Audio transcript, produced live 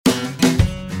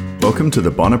Welcome to the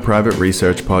Bonner Private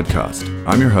Research Podcast.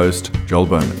 I'm your host, Joel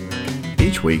Bowman.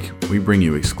 Each week, we bring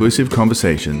you exclusive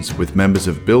conversations with members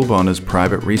of Bill Bonner's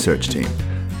private research team,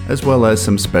 as well as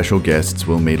some special guests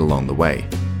we'll meet along the way.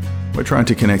 We're trying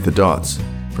to connect the dots,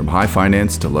 from high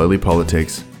finance to lowly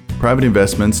politics, private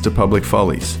investments to public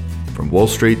follies, from Wall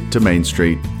Street to Main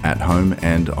Street, at home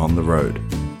and on the road.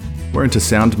 We're into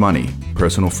sound money,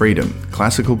 personal freedom,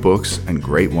 classical books, and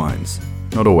great wines,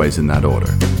 not always in that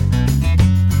order.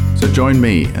 So join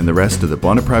me and the rest of the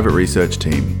Bonner Private Research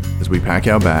team as we pack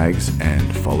our bags and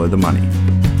follow the money.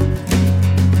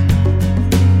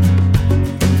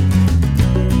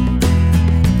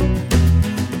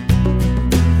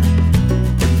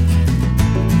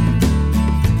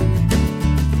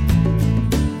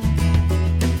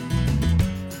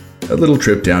 A little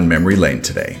trip down memory lane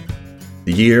today.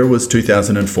 The year was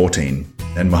 2014,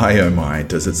 and my oh my,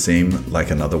 does it seem like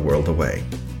another world away.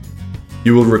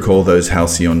 You will recall those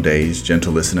halcyon days,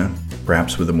 gentle listener,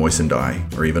 perhaps with a moistened eye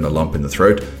or even a lump in the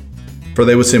throat, for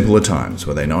they were simpler times,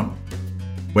 were they not?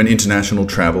 When international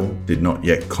travel did not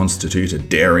yet constitute a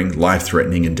daring,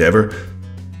 life-threatening endeavor,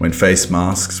 when face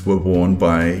masks were worn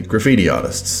by graffiti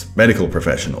artists, medical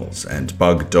professionals, and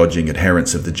bug-dodging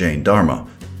adherents of the Jain Dharma.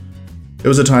 It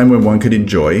was a time when one could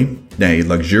enjoy, nay,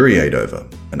 luxuriate over,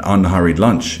 an unhurried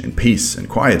lunch in peace and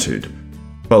quietude,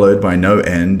 followed by no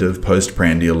end of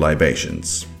postprandial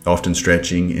libations, often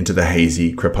stretching into the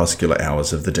hazy, crepuscular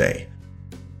hours of the day.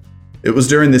 It was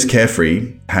during this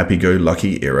carefree,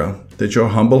 happy-go-lucky era that your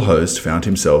humble host found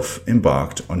himself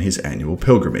embarked on his annual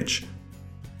pilgrimage.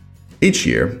 Each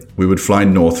year, we would fly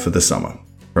north for the summer,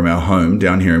 from our home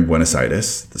down here in Buenos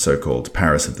Aires, the so-called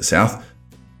Paris of the South,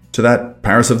 to that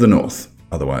Paris of the North,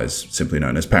 otherwise simply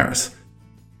known as Paris.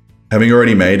 Having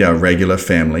already made our regular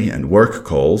family and work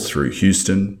calls through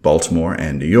Houston, Baltimore,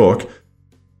 and New York,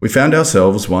 we found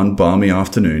ourselves one balmy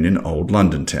afternoon in old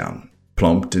London town,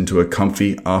 plonked into a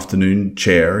comfy afternoon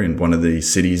chair in one of the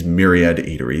city's myriad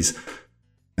eateries,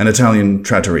 an Italian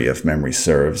trattoria if memory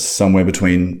serves, somewhere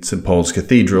between St. Paul's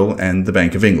Cathedral and the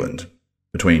Bank of England,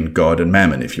 between God and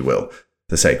Mammon, if you will,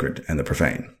 the sacred and the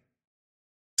profane.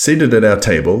 Seated at our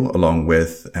table, along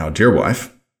with our dear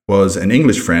wife, was an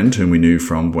English friend whom we knew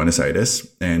from Buenos Aires,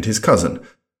 and his cousin,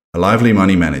 a lively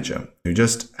money manager, who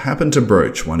just happened to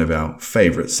broach one of our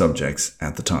favorite subjects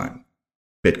at the time,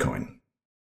 Bitcoin.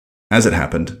 As it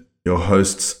happened, your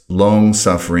host's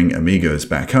long-suffering amigos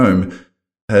back home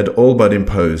had all but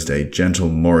imposed a gentle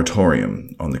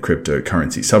moratorium on the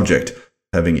cryptocurrency subject,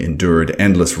 having endured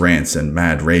endless rants and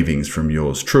mad ravings from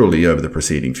yours truly over the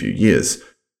preceding few years.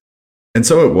 And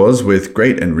so it was with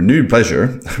great and renewed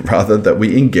pleasure, rather, that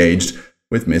we engaged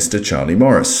with Mr. Charlie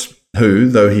Morris, who,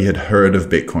 though he had heard of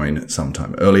Bitcoin some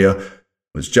time earlier,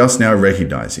 was just now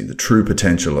recognizing the true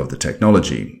potential of the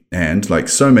technology and, like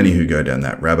so many who go down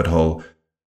that rabbit hole,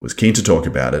 was keen to talk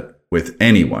about it with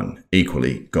anyone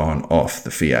equally gone off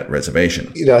the fiat reservation.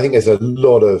 I think there's a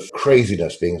lot of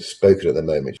craziness being spoken at the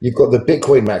moment. You've got the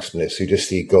Bitcoin maximalists who just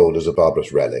see gold as a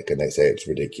barbarous relic and they say it's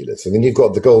ridiculous. And then you've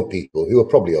got the gold people who are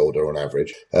probably older on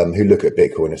average, who look at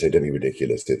Bitcoin and say, don't be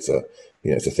ridiculous. It's a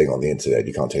thing on the internet.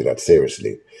 You can't take that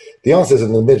seriously. The answer's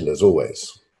in the middle, as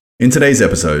always. In today's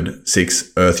episode,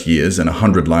 6 Earth years and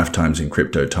 100 lifetimes in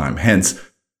crypto time hence,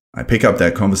 I pick up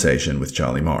that conversation with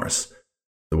Charlie Morris.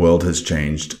 The world has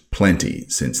changed plenty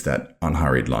since that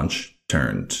unhurried lunch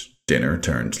turned dinner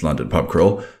turned London pub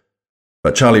crawl,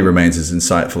 but Charlie remains as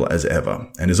insightful as ever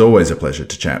and is always a pleasure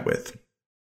to chat with.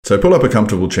 So pull up a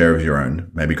comfortable chair of your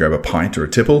own, maybe grab a pint or a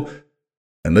tipple,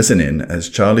 and listen in as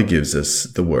Charlie gives us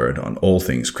the word on all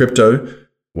things crypto,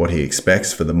 what he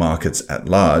expects for the markets at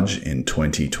large in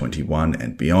 2021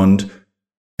 and beyond,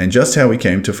 and just how he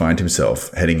came to find himself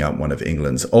heading up one of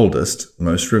England's oldest,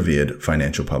 most revered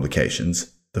financial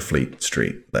publications, the Fleet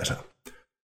Street Letter.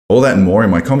 All that and more in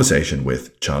my conversation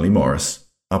with Charlie Morris,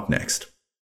 up next.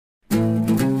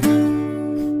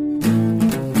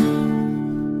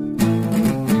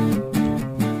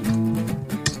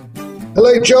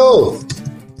 Hello, Joel.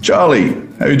 Charlie,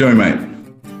 how are you doing, mate?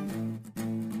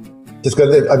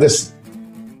 I'm just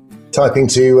typing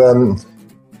to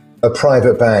a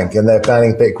private bank, and they're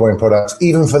banning Bitcoin products,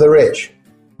 even for the rich.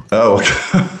 Oh,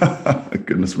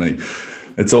 goodness me.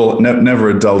 It's all never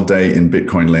a dull day in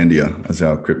Bitcoin landia, as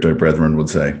our crypto brethren would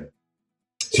say.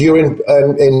 So you're in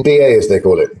BA, as they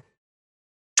call it.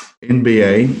 In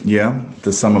BA, yeah.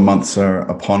 The summer months are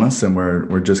upon us, and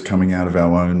we're just coming out of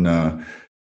our own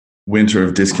winter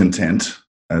of discontent,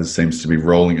 as seems to be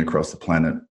rolling across the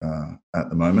planet at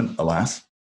the moment, alas.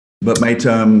 But mate,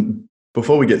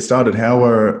 Before we get started, how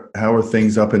are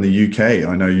things up in the UK?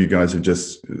 I know you guys have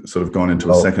just sort of gone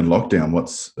into a second lockdown.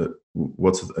 What's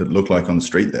it look like on the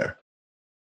street there?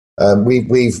 Well, I'm in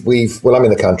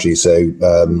the country, so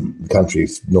the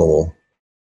country's normal.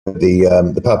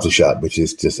 The pubs are shut, which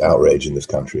is just outrage in this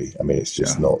country. I mean, it's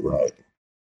just not right.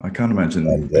 I can't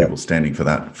imagine people standing for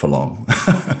that for long.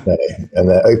 No, and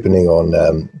they're opening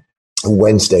on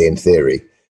Wednesday in theory,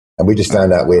 and we just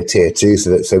found out we're tier 2,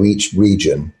 so each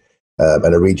region,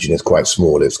 and a region is quite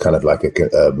small. It's kind of like a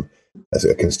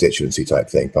constituency type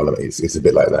thing. Parliament, it's a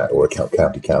bit like that, or a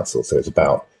county council. So it's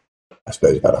about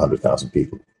 100,000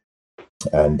 people,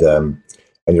 and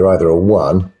you're either a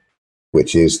 1,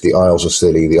 which is the Isles of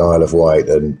Scilly, the Isle of Wight,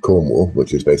 and Cornwall,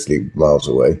 which is basically miles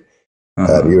away.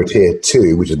 You're a tier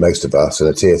 2, which is most of us, and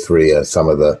a tier 3 are some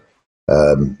of the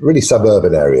really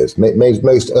suburban areas.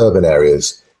 Most urban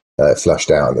areas flushed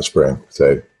out in the spring.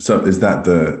 So is that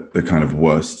the kind of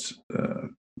worst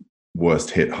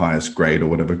hit, highest grade or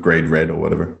whatever, grade red or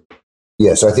whatever?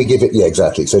 Yeah, so I think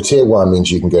exactly. So tier 1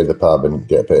 means you can go to the pub and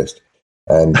get pissed,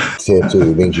 and tier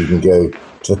 2 means you can go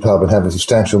to the pub and have a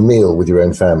substantial meal with your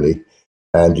own family,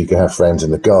 and you can have friends in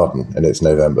the garden, and it's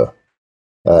November.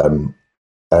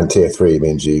 And tier 3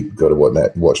 means you've got to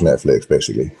watch Netflix,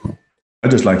 basically. I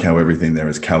just like how everything there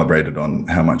is calibrated on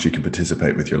how much you can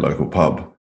participate with your local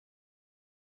pub.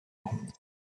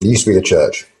 It used to be the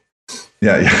church.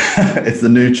 Yeah. It's the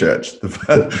new church.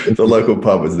 The local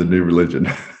pub is the new religion.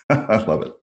 I love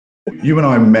it. You and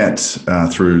I met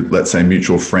through, let's say,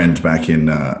 mutual friend back in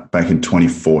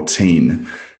 2014.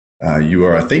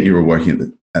 I think you were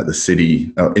working at the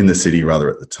city, in the city rather,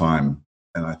 at the time.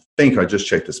 And I think I just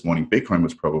checked this morning, Bitcoin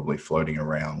was probably floating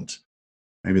around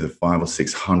maybe the $500 or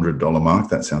 $600 mark.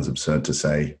 That sounds absurd to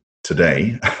say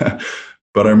today.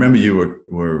 But I remember you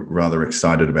were rather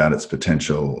excited about its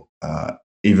potential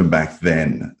even back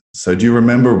then. So do you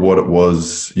remember what it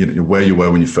was, where you were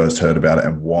when you first heard about it,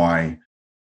 and why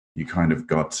you kind of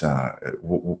got,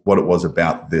 what it was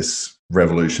about this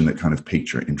revolution that kind of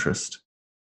piqued your interest?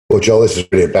 Well, Joel, this is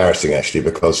really embarrassing, actually,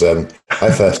 because I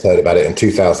first heard about it in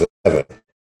 2011.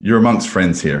 You're amongst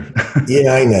friends here.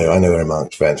 Yeah, I know we're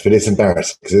amongst friends, but it's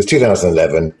embarrassing because it was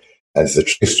 2011, and it's a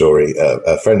true story.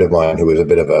 A friend of mine who was a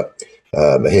bit of a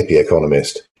hippie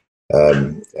economist,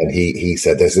 and he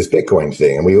said there's this Bitcoin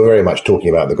thing, and we were very much talking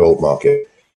about the gold market,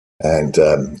 and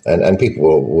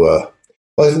people were,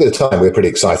 well, at the time we were pretty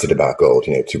excited about gold,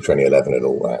 2011 and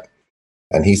all that.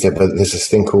 And he said, but there's this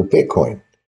thing called Bitcoin,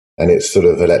 and it's sort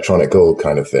of electronic gold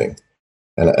kind of thing.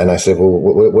 And I said, well,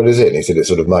 what is it? And he said, it's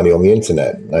sort of money on the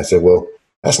internet. And I said, well,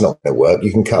 that's not going to work.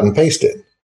 You can cut and paste it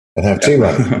and have two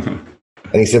money.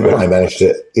 And he said, well, I managed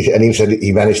to, and he said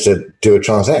he managed to do a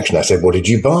transaction. I said, what did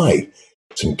you buy?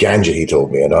 Some ganja, he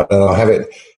told me. And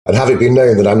I'd have it been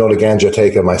known that I'm not a ganja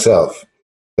taker myself.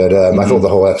 But I thought the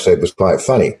whole episode was quite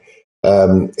funny.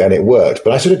 And it worked.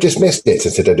 But I sort of dismissed it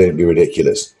and said, oh, don't be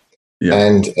ridiculous.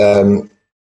 Yeah.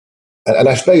 And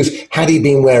I suppose had he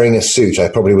been wearing a suit, I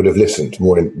probably would have listened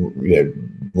more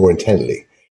intently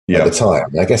at the time.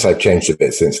 I guess I've changed a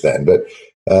bit since then, but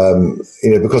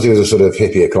because he was a sort of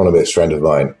hippie economist friend of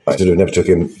mine, I sort of never took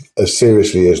him as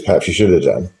seriously as perhaps he should have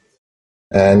done.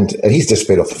 And he's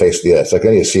disappeared off the face of the earth. So I can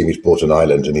only assume he's bought an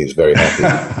island and he's very happy.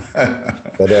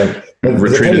 But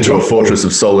retreated to a fortress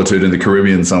of solitude in the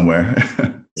Caribbean somewhere.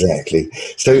 Exactly.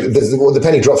 So the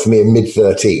penny dropped for me in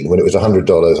mid-13 when it was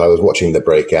 $100. I was watching the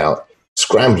breakout,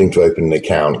 scrambling to open an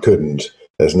account, couldn't,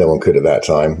 as no one could at that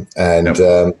time. And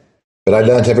but I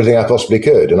learned everything I possibly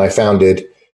could. And I founded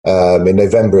in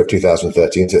November of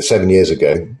 2013, so 7 years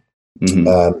ago,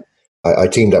 I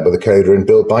teamed up with a coder and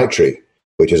built ByteTree,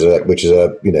 which is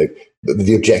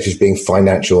the objective being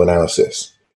financial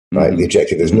analysis. Right? The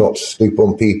objective is not to snoop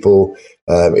on people.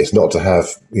 It's not to have,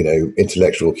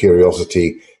 intellectual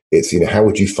curiosity. It's, how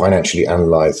would you financially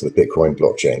analyze the Bitcoin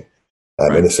blockchain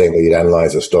in the same way you'd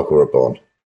analyze a stock or a bond?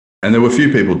 And there were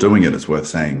few people doing it, it's worth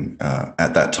saying,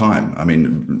 at that time. I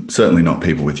mean, certainly not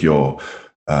people with your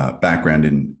background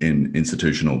in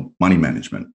institutional money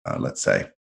management, let's say.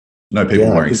 No people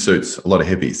wearing suits, a lot of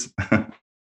hippies.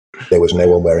 There was no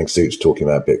one wearing suits talking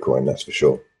about Bitcoin, that's for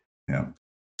sure. Yeah.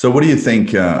 So what do you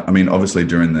think, obviously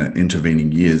during the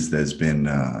intervening years, there's been,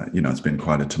 it's been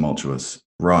quite a tumultuous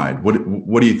ride.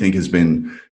 What do you think has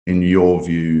been, in your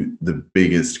view, the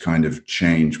biggest kind of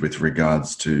change with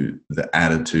regards to the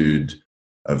attitude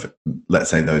of,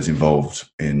 let's say, those involved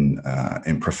in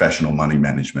professional money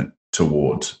management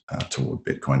toward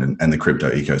Bitcoin and the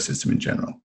crypto ecosystem in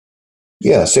general?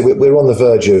 Yeah, so we're on the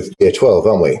verge of year 12,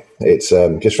 aren't we? It's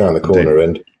just around the corner.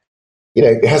 Indeed. And,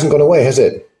 it hasn't gone away, has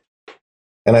it?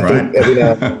 And I think every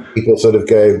now and then people sort of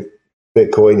go,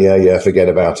 Bitcoin, yeah, forget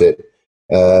about it.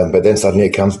 But then suddenly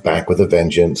it comes back with a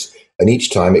vengeance, and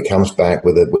each time it comes back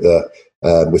with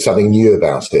something new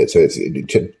about it. So it's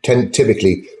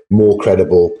typically more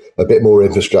credible, a bit more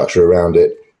infrastructure around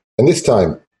it. And this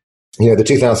time, the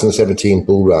 2017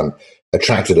 bull run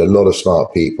attracted a lot of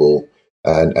smart people,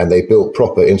 and they built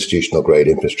proper institutional grade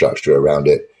infrastructure around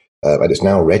it, and it's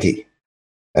now ready.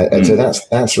 And so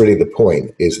that's really the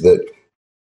point, is that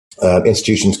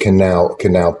institutions can now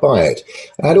buy it.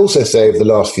 I'd also say over the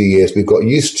last few years we've got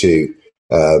used to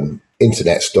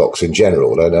internet stocks in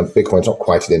general. And Bitcoin's not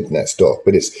quite an internet stock,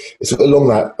 but it's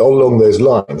along those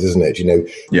lines, isn't it?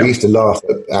 We used to laugh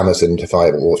at Amazon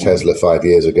or Tesla 5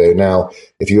 years ago. Now,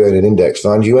 if you own an index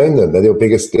fund, you own them. They're your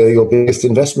biggest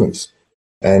investments.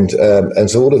 And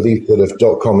so all of these sort of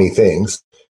dot-com-y things,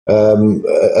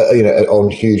 on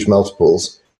huge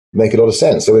multiples, make a lot of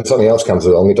sense. So when something else comes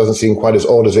along, it doesn't seem quite as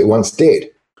odd as it once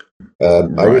did.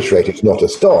 I reiterate, it's not a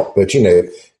stock, but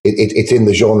it's in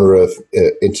the genre of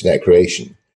internet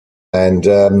creation, and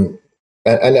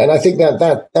I think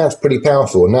that's pretty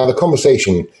powerful. Now the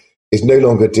conversation is no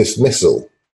longer dismissal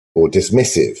or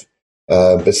dismissive,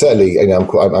 but certainly,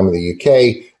 I'm in the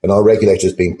UK, and our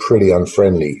regulators being pretty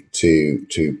unfriendly to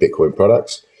Bitcoin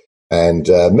products, and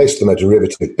most of them are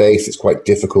derivative based. It's quite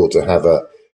difficult to have a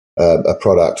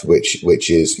product which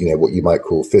is what you might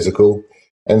call physical,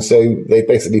 and so they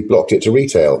basically blocked it to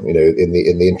retail, in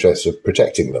the interest of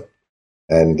protecting them,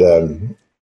 and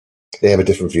they have a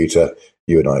different view to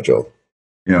you and I, Joel.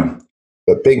 Yeah,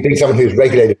 but being someone who's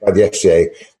regulated by the FCA,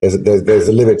 there's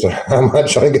a limit to how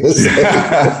much I'm going to say.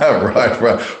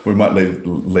 Right. We might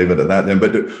leave it at that then.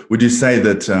 But would you say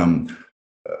that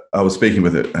I was speaking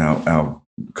with our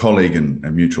colleague and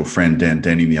mutual friend Dan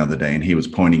Denning the other day, and he was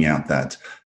pointing out that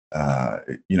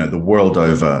the world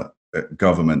over,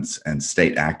 governments and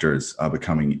state actors are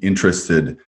becoming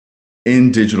interested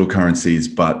in digital currencies,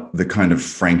 but the kind of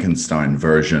Frankenstein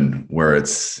version where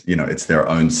it's their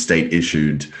own state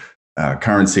issued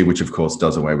currency, which of course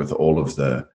does away with all of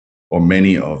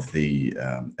many of the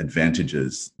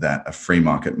advantages that a free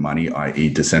market money, i.e.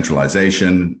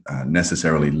 decentralization,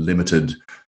 necessarily limited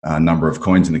number of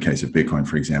coins in the case of Bitcoin,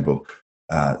 for example.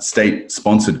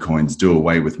 State-sponsored coins do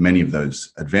away with many of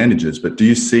those advantages, but do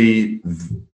you see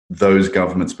those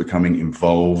governments becoming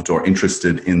involved or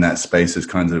interested in that space as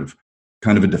kind of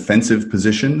a defensive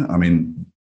position? I mean,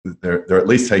 they're at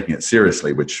least taking it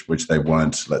seriously, which they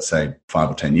weren't, let's say,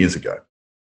 5 or 10 years ago.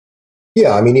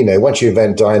 Yeah, I mean, once you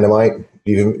invent dynamite,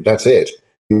 that's it.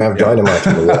 You have dynamite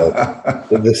in the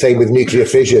world. The same with nuclear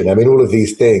fission. I mean, all of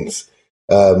these things,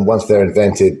 once they're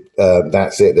invented,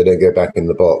 that's it. They don't go back in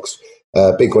the box.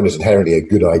 Bitcoin is inherently a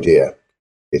good idea.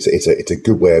 It's a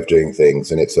good way of doing things,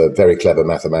 and it's a very clever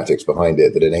mathematics behind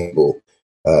it that enable,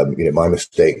 my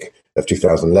mistake of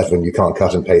 2011. You can't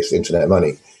cut and paste internet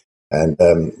money, and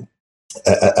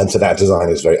so that design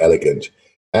is very elegant.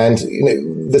 And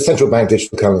the central bank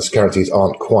digital currencies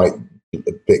aren't quite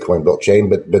Bitcoin blockchain,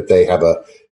 but they have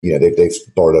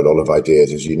they've borrowed a lot of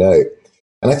ideas, as you know.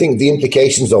 And I think the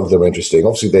implications of them are interesting.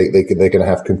 Obviously, they're going to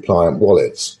have compliant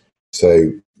wallets,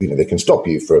 so they can stop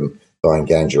you from buying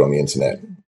ganja on the internet.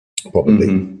 Probably,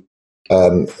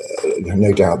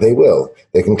 no doubt they will.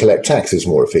 They can collect taxes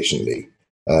more efficiently.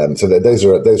 So that those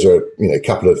are a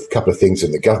couple of things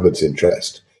in the government's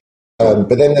interest. But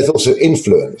then there's also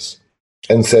influence.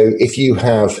 And so if you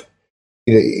have,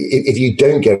 if you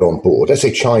don't get on board, let's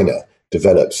say China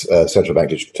develops central bank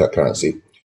digital currency,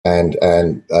 and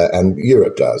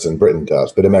Europe does, and Britain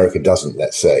does, but America doesn't.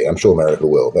 Let's say, I'm sure America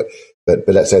will, but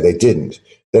let's say they didn't.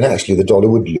 Then actually the dollar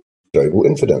would lose global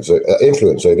influence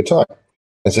over time.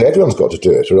 And so everyone's got to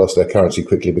do it, or else their currency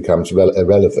quickly becomes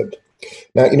irrelevant.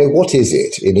 Now, what is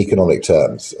it in economic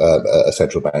terms, a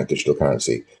central bank digital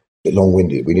currency? A bit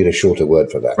long-winded. We need a shorter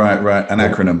word for that. Right. An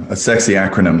acronym, a sexy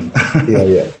acronym.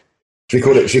 Yeah. Should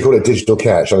we call it digital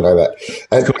cash, something like that?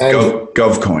 And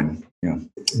GovCoin. Yeah.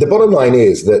 The bottom line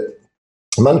is that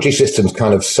monetary systems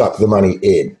kind of suck the money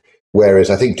in, whereas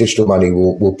I think digital money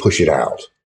will push it out.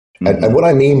 Mm-hmm. And what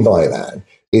I mean by that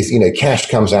is, cash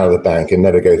comes out of the bank and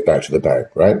never goes back to the bank,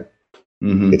 right?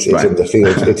 Mm-hmm. It's in the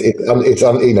fields.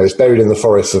 It's buried in the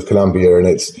forests of Colombia, and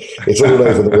it's all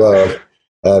over the world.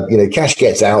 Cash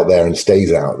gets out there and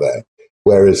stays out there,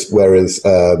 whereas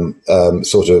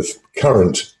sort of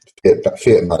current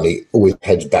fiat money always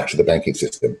heads back to the banking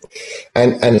system.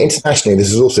 And internationally,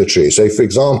 this is also true. So, for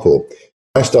example,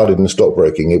 I started in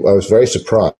stockbroking. I was very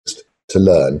surprised to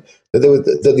learn that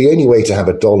the only way to have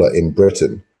a dollar in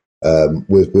Britain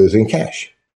was in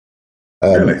cash.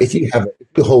 Really? If you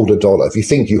hold a dollar, if you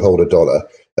think you hold a dollar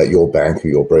at your bank or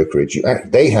your brokerage,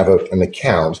 they have an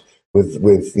account with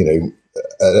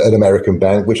an American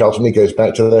bank, which ultimately goes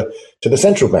back to the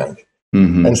central bank.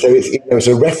 Mm-hmm. And so it's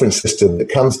a reference system that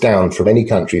comes down from any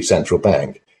country's central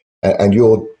bank, and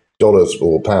your dollars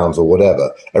or pounds or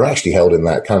whatever are actually held in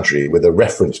that country with a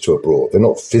reference to abroad. They're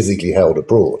not physically held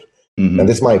abroad. Mm-hmm. And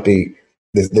this might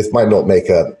not make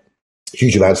a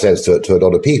huge amount of sense to a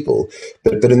lot of people,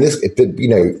 but in this,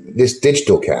 this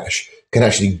digital cash can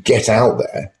actually get out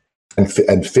there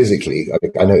and physically,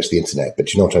 I know it's the internet,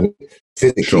 but you know what I mean,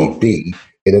 physically be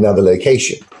in another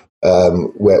location.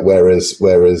 Whereas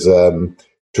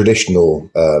traditional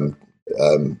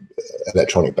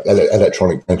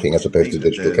electronic banking, as opposed to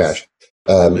digital cash,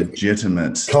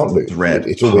 legitimate threat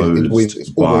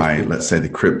posed by, let's say, the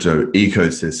crypto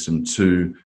ecosystem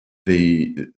to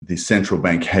the central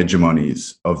bank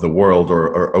hegemonies of the world,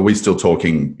 or are we still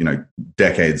talking,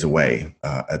 decades away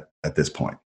at this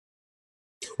point?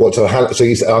 So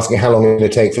you're asking how long it's going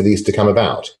to take for these to come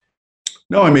about?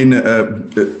 No, I mean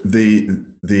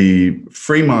the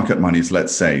free market monies,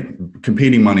 let's say,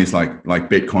 competing monies like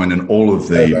Bitcoin and all of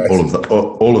the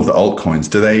altcoins.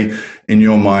 Do they, in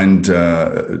your mind,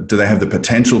 do they have the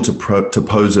potential to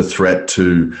pose a threat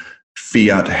to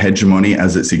fiat hegemony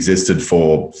as it's existed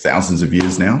for thousands of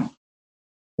years now?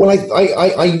 Well,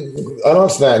 I'll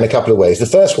answer that in a couple of ways. The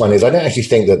first one is I don't actually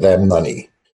think that they're money.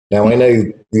 Now, I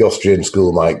know the Austrian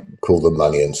school might call them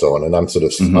money and so on, and I'm sort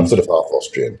of half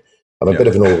Austrian. I'm a bit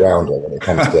of an all-rounder when it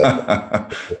comes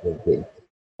to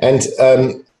and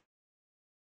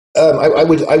I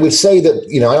would say that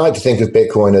I like to think of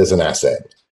Bitcoin as an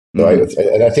asset, right?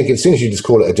 And I think as soon as you just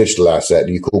call it a digital asset,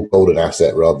 you call gold an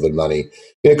asset rather than money.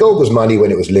 Gold was money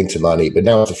when it was linked to money, but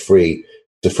now it's a free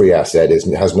asset. It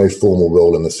has no formal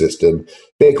role in the system.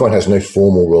 Bitcoin has no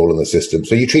formal role in the system,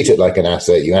 so you treat it like an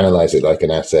asset, you analyze it like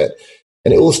an asset,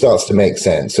 and it all starts to make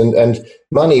sense. And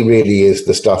money really is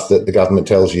the stuff that the government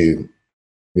tells you,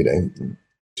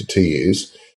 to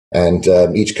use. And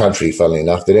each country, funnily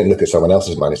enough, they don't look at someone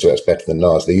else's money, so it's better than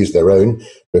ours. They use their own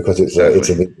because it's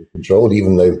controlled,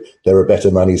 even though there are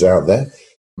better monies out there.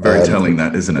 Very telling,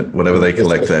 that, isn't it? Whatever they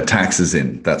collect their taxes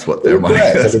in, that's what their money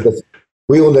is.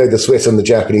 We all know the Swiss and the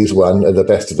Japanese one are the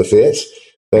best of the fiats,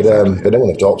 but no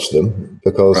one adopts them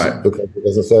because it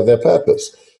doesn't serve their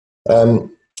purpose.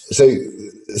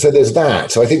 So there's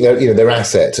that. So I think they're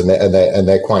assets and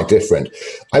they're quite different.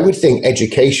 I would think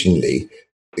educationally,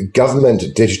 government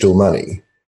digital money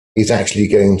is actually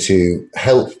going to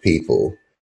help people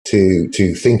to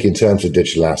think in terms of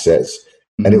digital assets,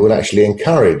 and it will actually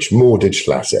encourage more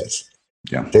digital assets.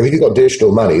 Yeah. So if you've got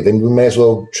digital money, then we may as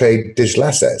well trade digital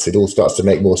assets. It all starts to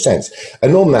make more sense.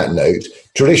 And on that note,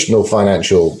 traditional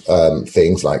financial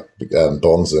things like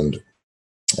bonds and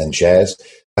shares,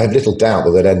 I have little doubt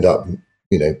that they'll end up,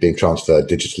 being transferred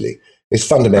digitally. It's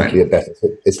fundamentally a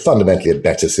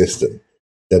better system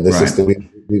than the system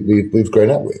we've grown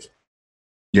up with.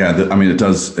 Yeah,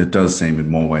 it does seem in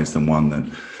more ways than one that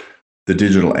the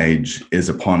digital age is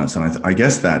upon us, and I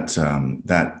guess that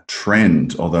that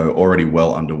trend, although already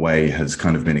well underway, has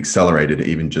kind of been accelerated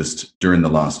even just during the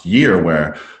last year,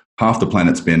 where half the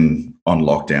planet's been on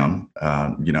lockdown,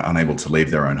 unable to leave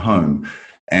their own home,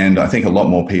 and I think a lot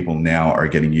more people now are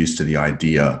getting used to the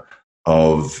idea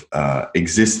of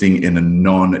existing in a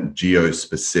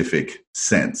non-geo-specific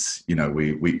sense.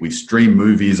 We stream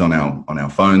movies on our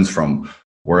phones from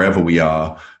wherever we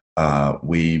are.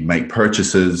 We make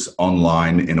purchases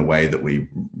online in a way that we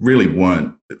really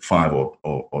weren't 5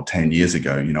 or 10 years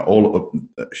ago.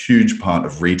 A huge part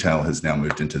of retail has now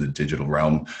moved into the digital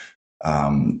realm.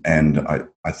 And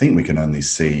I think we can only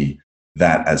see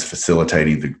that as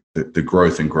facilitating the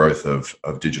growth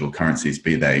of digital currencies,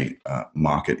 be they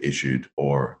market issued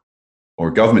or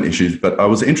government issued. But I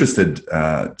was interested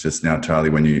just now, Charlie,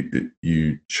 when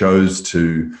you chose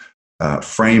to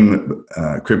frame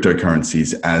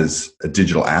cryptocurrencies as a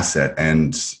digital asset,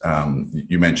 and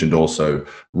you mentioned also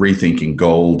rethinking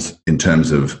gold in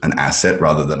terms of an asset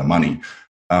rather than a money.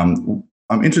 I'm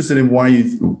interested in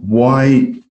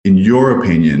why, in your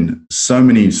opinion, so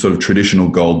many sort of traditional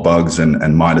gold bugs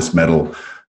and Midas metal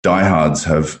diehards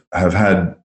have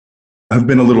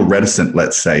been a little reticent,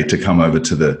 let's say, to come over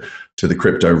to the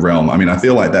crypto realm. I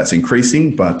feel like that's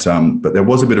increasing, but there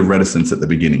was a bit of reticence at the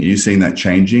beginning. Are you seeing that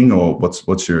changing, or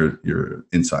what's your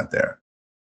insight there?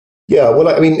 Yeah, well,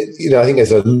 I think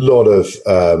there's a lot of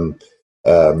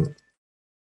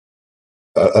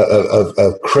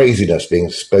craziness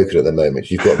being spoken at the moment.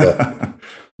 You've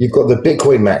got the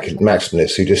Bitcoin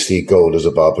maximalists who just see gold as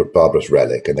a barbarous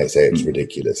relic, and they say it's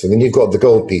ridiculous. And then you've got the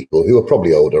gold people who are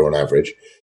probably older on average,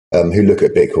 who look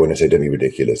at Bitcoin and say, "Don't be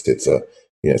ridiculous. It's a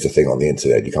thing on the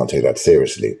internet. You can't take that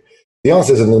seriously." The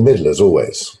answer is in the middle, as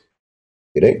always.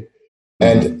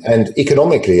 And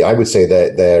economically, I would say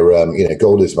that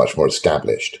gold is much more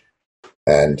established.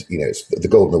 And, the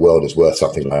gold in the world is worth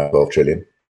something like 12 trillion.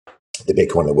 The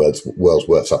Bitcoin in the world's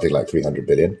worth something like 300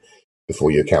 billion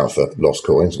before you account for lost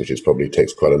coins, which is probably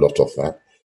takes quite a lot off that.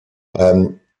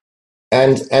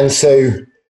 And so,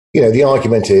 the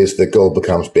argument is that gold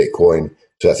becomes Bitcoin.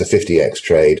 So that's a 50x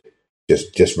trade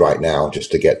just right now,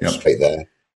 just to get straight there.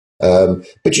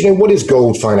 But what is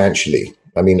gold financially?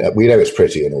 I mean, we know it's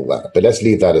pretty and all that, but let's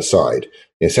leave that aside.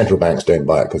 Central banks don't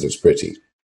buy it because it's pretty.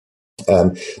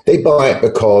 They buy it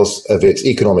because of its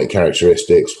economic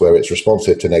characteristics, where it's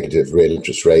responsive to negative real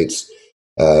interest rates,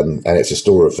 and it's a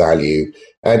store of value.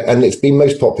 And it's been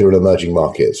most popular in emerging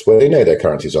markets where they know their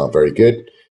currencies aren't very good.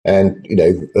 And,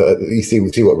 we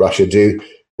see what Russia do.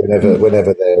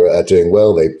 Whenever they're doing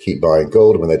well, they keep buying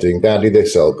gold. And when they're doing badly, they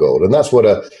sell gold. And that's what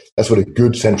a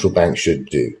good central bank should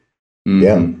do. Mm-hmm.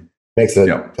 Yeah. Makes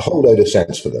a whole load of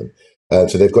sense for them.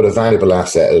 So they've got a valuable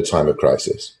asset at a time of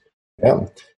crisis. Yeah.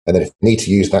 And then if they need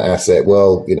to use that asset,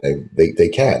 well, they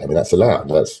can. I mean, that's allowed.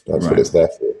 That's right. What it's there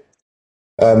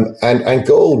for. And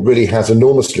gold really has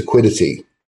enormous liquidity,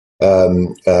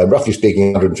 roughly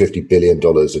speaking, $150 billion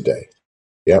a day.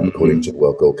 Yeah, according to the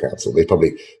World Gold Council.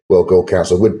 World Gold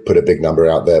Council would put a big number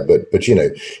out there, but it's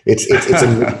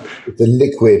a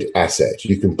liquid asset.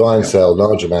 You can buy and sell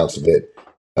large amounts of it,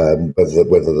 whether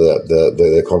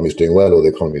the economy is doing well or the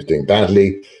economy is doing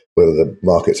badly, whether the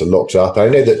markets are locked up. I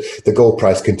know that the gold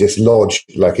price can dislodge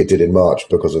like it did in March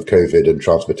because of COVID and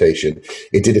transportation.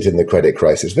 It did it in the credit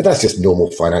crisis, but that's just normal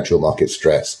financial market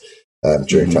stress.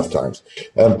 During tough times.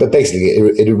 But basically,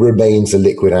 it remains a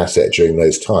liquid asset during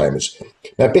those times.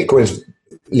 Now, Bitcoin's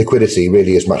liquidity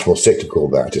really is much more cyclical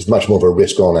than that. It's much more of a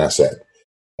risk-on asset.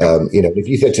 If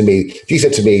you said to me,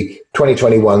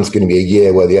 2021 is going to be a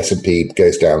year where the S&P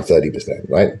goes down 30%,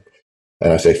 right?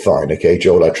 And I say, fine, okay,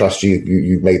 Joel, I trust you.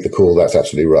 You've made the call. That's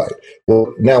absolutely right.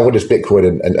 Well, now what is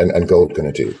Bitcoin and gold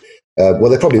going to do?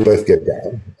 Well, they probably both go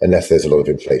down unless there's a lot of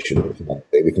inflation.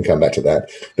 We can come back to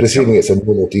that. But assuming it's a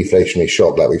normal deflationary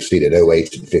shock like we've seen in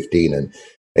 08 and 15 and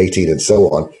 18 and so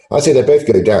on, I'd say they both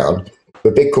go down.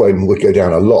 But Bitcoin would go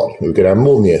down a lot. It would go down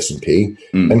more than the S&P,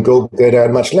 and gold would go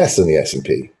down much less than the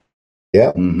S&P.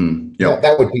 Yeah? Mm-hmm. Yep.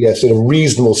 That would be a sort of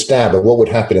reasonable stab at what would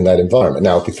happen in that environment.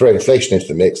 Now, if you throw inflation into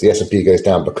the mix, the S&P goes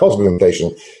down because of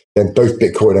inflation, then both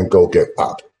Bitcoin and gold go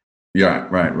up. Yeah,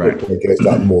 right. Bitcoin goes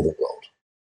down more than gold.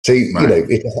 So,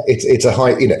 it's a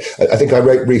high, I think I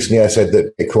wrote recently, I said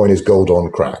that Bitcoin is gold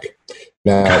on crack.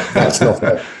 Now, that's not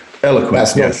eloquent.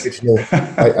 That's not original.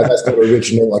 That's not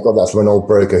original. I got that from an old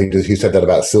broker who said that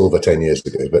about silver 10 years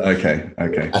ago. But okay.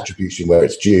 Attribution where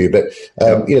it's due. But,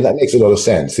 that makes a lot of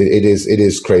sense. It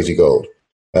is crazy gold.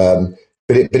 But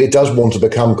it does want to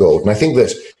become gold. And I think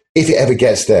that if it ever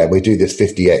gets there, we do this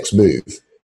 50x move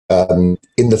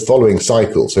in the following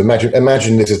cycle. So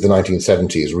imagine this is the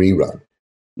 1970s rerun.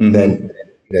 Mm-hmm.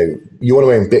 Then you want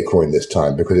to own Bitcoin this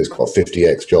time because it's got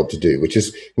 50x job to do, which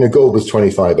is gold was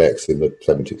 25x in the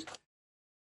 70s.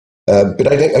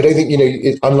 But I don't think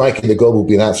it's unlikely that gold will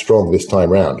be that strong this time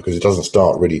round because it doesn't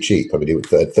start really cheap. I mean, it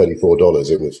was at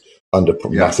 $34. It was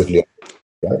massively.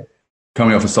 Right?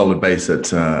 Coming off a solid base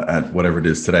at whatever it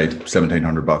is today,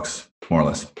 $1,700 more or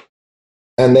less.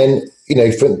 And then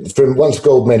from once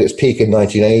gold made its peak in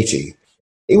 1980.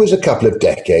 It was a couple of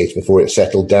decades before it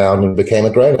settled down and became a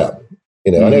grown-up.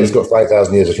 I know it's got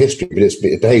 5,000 years of history, but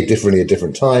it behaved differently at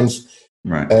different times.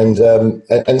 Right. And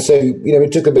so,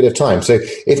 it took a bit of time. So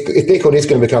if Bitcoin is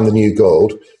going to become the new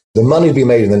gold, the money will be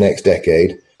made in the next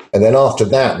decade. And then after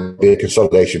that, will be a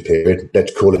consolidation period.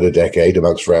 Let's call it a decade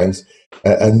amongst friends.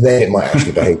 And then it might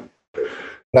actually behave.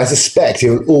 But I suspect it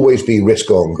will always be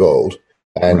risk-on gold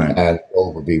and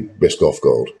gold will be risk-off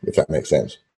gold, if that makes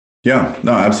sense. Yeah,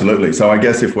 no, absolutely. So I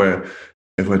guess if we're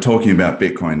talking about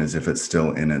Bitcoin as if it's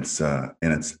still in its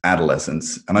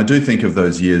adolescence, and I do think of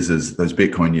those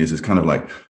Bitcoin years as kind of like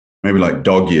maybe like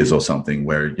dog years or something,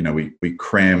 where we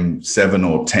cram 7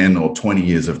 or 10 or 20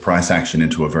 years of price action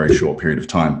into a very short period of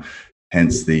time,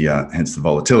 hence the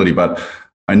volatility. But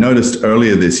I noticed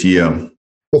earlier this year.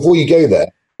 Before you go there,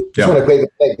 I just want to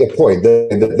make the point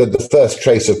the first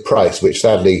trace of price, which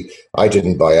sadly I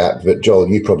didn't buy at, but Joel,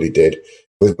 you probably did.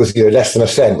 Was less than a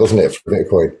cent, wasn't it, for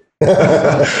Bitcoin?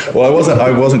 Well,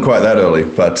 I wasn't quite that early,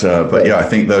 but yeah, I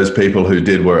think those people who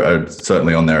did were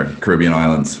certainly on their Caribbean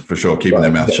islands for sure, keeping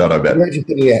their mouth shut. I bet. Imagine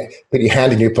putting your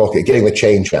hand in your pocket, getting the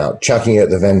change out, chucking it at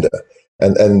the vendor,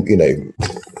 and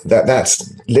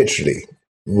that's literally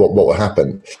what will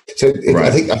happen. So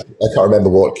I think I can't remember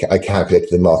what I calculated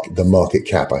the market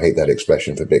cap. I hate that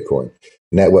expression for Bitcoin.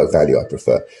 Network value I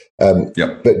prefer. But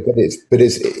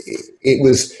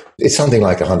it's something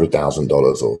like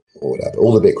 $100,000 or whatever.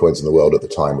 All the Bitcoins in the world at the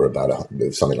time were about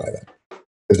something like that.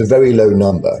 It was a very low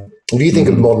number. If you think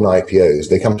of modern IPOs,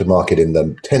 they come to market in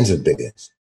the tens of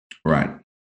billions. Right.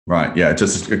 Yeah,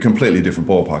 just a completely different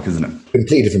ballpark, isn't it?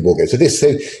 Completely different ballgame. So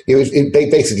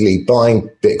basically buying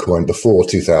Bitcoin before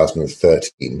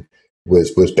 2013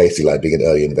 was basically like being an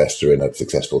early investor in a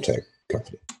successful tech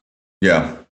company.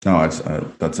 Yeah. No,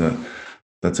 that's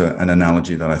an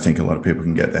analogy that I think a lot of people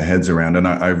can get their heads around. And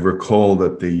I recall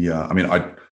that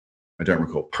I don't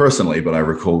recall personally, but I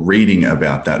recall reading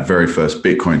about that very first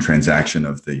Bitcoin transaction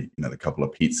of the couple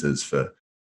of pizzas for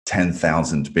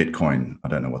 10,000 Bitcoin. I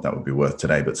don't know what that would be worth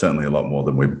today, but certainly a lot more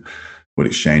than we would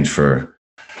exchange for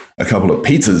a couple of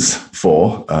pizzas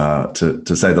for,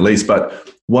 to say the least.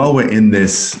 But while we're in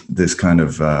this kind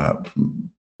of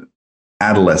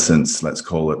adolescence, let's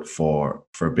call it, for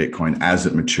Bitcoin, as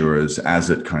it matures, as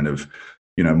it kind of,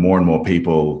 more and more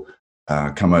people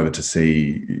come over to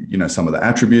see, some of the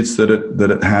attributes that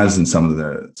it has and some of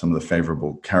the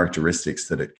favorable characteristics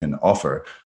that it can offer.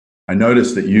 I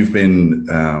noticed that you've been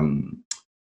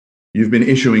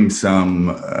issuing some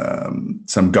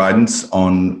guidance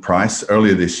on price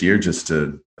earlier this year, just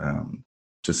to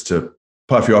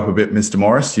puff you up a bit, Mr.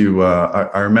 Morris.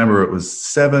 I remember it was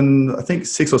 $6,000 or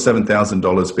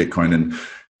 $7,000 Bitcoin, and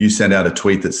you sent out a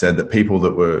tweet that said that people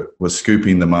that were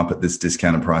scooping them up at this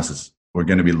discounted prices were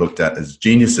going to be looked at as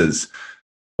geniuses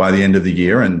by the end of the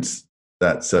year, and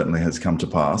that certainly has come to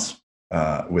pass,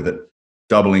 with it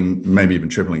doubling, maybe even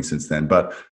tripling since then.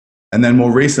 And then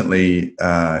more recently,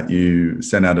 you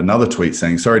sent out another tweet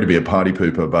saying, sorry to be a party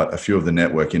pooper, but a few of the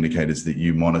network indicators that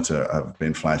you monitor have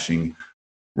been flashing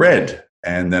red.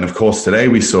 And then, of course, today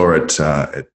we saw it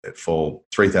fall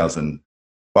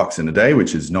 $3,000 in a day,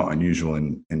 which is not unusual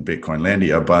in Bitcoin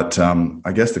landia. But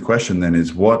I guess the question then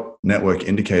is, what network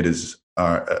indicators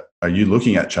are you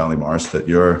looking at, Charlie Morris, that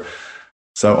you're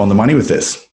so on the money with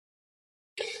this?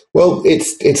 Well,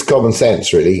 it's common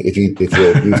sense, really. If you're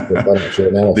used to financial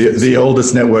analysis, the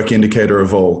oldest network indicator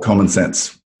of all, common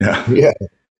sense. Yeah.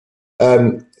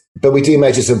 But we do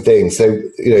measure some things. So,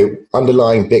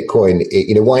 underlying Bitcoin,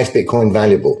 why is Bitcoin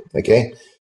valuable? Okay,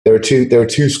 there are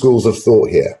two schools of thought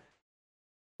here.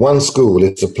 One school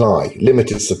is supply,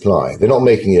 limited supply. They're not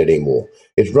making it anymore.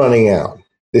 It's running out.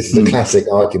 This is a classic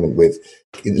argument with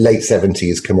late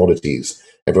 70s commodities.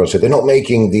 Everyone said, they're not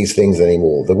making these things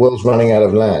anymore. The world's running out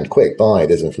of land. Quick, buy,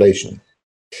 there's inflation.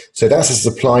 So that's a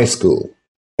supply school.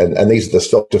 And these are the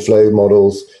stock to flow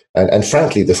models. And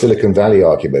frankly, the Silicon Valley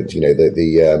argument,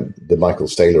 the Michael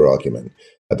Saylor argument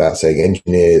about saying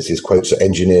engineers, his quotes are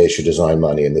engineers should design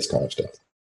money and this kind of stuff.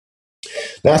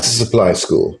 That's a supply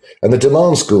school. And the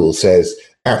demand school says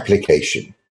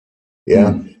application.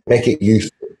 Make it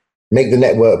useful. Make the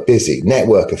network busy,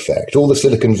 network effect, all the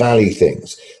Silicon Valley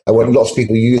things. I want lots of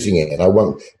people using it, and I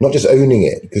want not just owning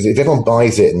it, because if everyone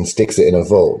buys it and sticks it in a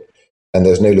vault and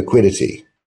there's no liquidity,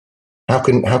 how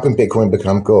can Bitcoin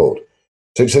become gold?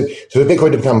 So for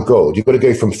Bitcoin to become gold, you've got to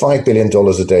go from $5 billion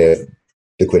a day of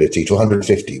liquidity to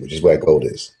 150, which is where gold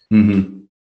is. Mm-hmm.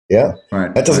 Yeah?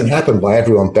 Right. That doesn't happen by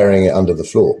everyone burying it under the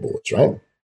floorboards, right?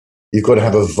 You've got to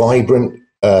have a vibrant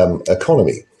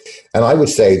economy. And I would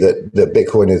say that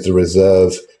Bitcoin is the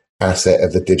reserve asset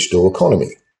of the digital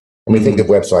economy. And we think of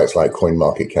websites like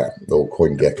CoinMarketCap or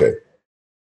CoinGecko,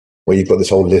 where you've got this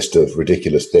whole list of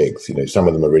ridiculous things. Some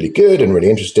of them are really good and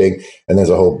really interesting, and there's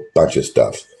a whole bunch of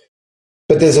stuff.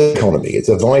 But there's an economy. It's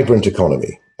a vibrant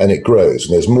economy, and it grows,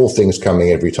 and there's more things coming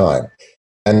every time.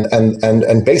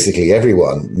 And basically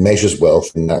everyone measures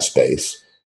wealth in that space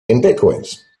in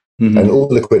Bitcoins. Mm-hmm. And all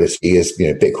liquidity is,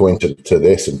 Bitcoin to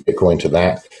this and Bitcoin to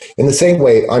that. In the same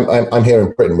way, I'm here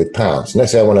in Britain with pounds.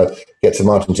 Let's say I want to get some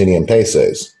Argentinian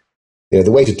pesos.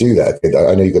 The way to do that,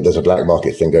 I know there's a black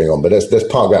market thing going on, but let's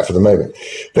park that for the moment.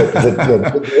 But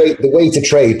the way to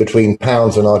trade between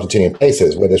pounds and Argentinian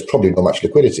pesos, where there's probably not much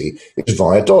liquidity, is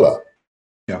via dollar.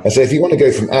 Yeah. And so if you want to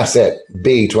go from asset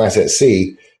B to asset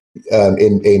C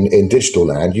in digital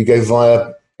land, you go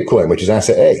via Bitcoin, which is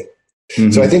asset A.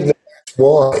 Mm-hmm. So I think that's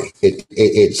why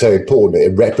it's so important.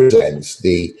 It represents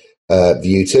the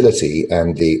utility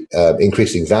and the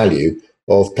increasing value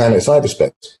of planet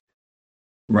cyberspace.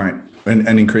 Right,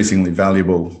 and increasingly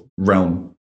valuable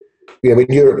realm. Yeah, when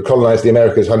Europe colonized the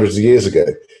Americas hundreds of years ago,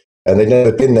 and they'd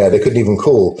never been there, they couldn't even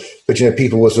call. But,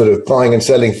 people were sort of buying and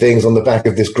selling things on the back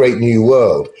of this great new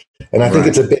world. And I think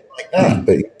it's a bit like that,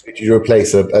 but you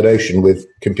replace an ocean with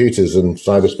computers and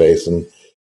cyberspace and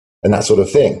that sort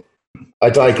of thing. I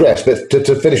digress, but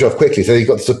to finish off quickly, so you've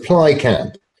got the supply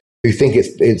camp who think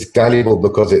it's valuable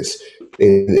because it's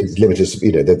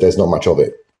limited, there's not much of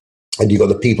it. And you've got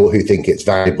the people who think it's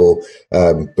valuable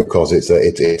because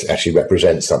it actually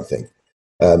represents something.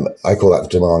 I call that the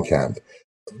demand camp.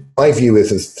 My view is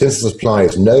that since the supply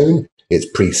is known, it's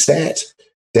preset,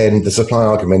 then the supply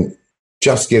argument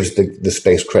just gives the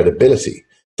space credibility,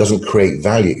 doesn't create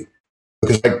value.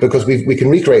 Because we can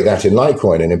recreate that in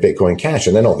Litecoin and in Bitcoin Cash,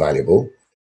 and they're not valuable.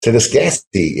 So the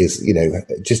scarcity is,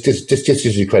 just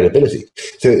gives you credibility.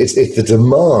 So it's the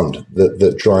demand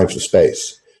that drives the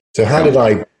space. So how did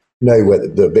I know whether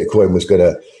the Bitcoin was going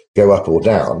to go up or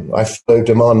down? I follow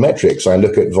demand metrics. I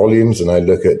look at volumes and I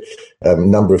look at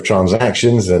number of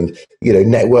transactions and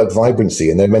network vibrancy.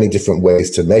 And there are many different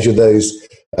ways to measure those.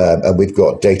 And we've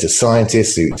got data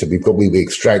scientists we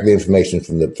extract the information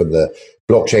from the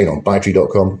blockchain on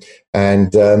Bytree.com,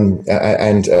 and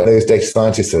those data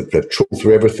scientists have trawled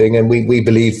through everything, and we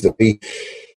believe that we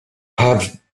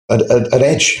have an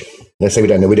edge. Let's say we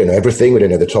don't know everything, we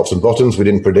don't know the tops and bottoms, we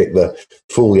didn't predict the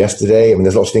fall yesterday. I mean,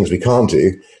 there's lots of things we can't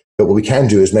do, but what we can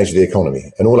do is measure the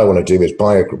economy. And all I want to do is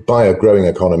buy a growing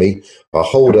economy, I'll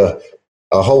hold a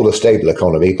stable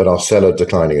economy, but I'll sell a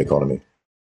declining economy.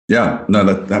 Yeah, no,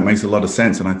 that makes a lot of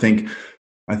sense, and I think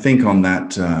on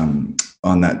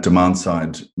that demand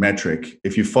side metric,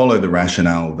 if you follow the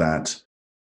rationale that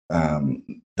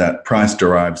that price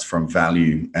derives from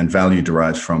value and value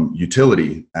derives from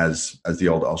utility, as the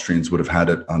old Austrians would have had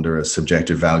it under a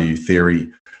subjective value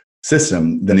theory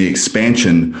system, then the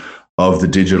expansion of the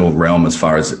digital realm, as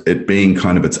far as it being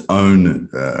kind of its own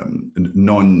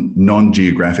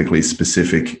non-geographically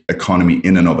specific economy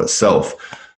in and of itself,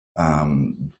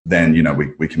 then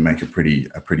we can make a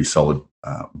pretty solid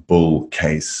bull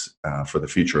case for the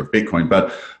future of Bitcoin.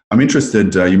 But I'm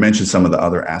interested, you mentioned some of the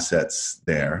other assets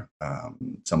there,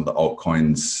 some of the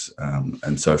altcoins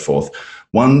and so forth.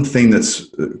 One thing that's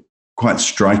quite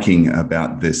striking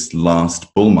about this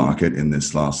last bull market in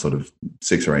this last sort of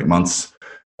 6 or 8 months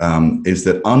is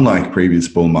that unlike previous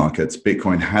bull markets,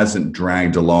 Bitcoin hasn't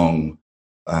dragged along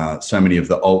so many of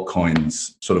the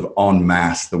altcoins sort of en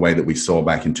masse the way that we saw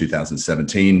back in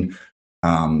 2017,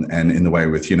 and in the way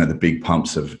with the big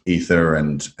pumps of Ether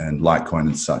and Litecoin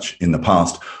and such in the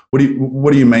past. What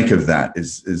do you make of that?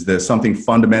 Is there something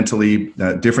fundamentally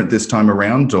different this time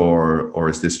around, or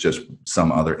is this just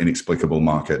some other inexplicable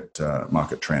market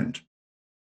trend?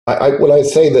 I'd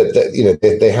say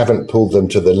that they haven't pulled them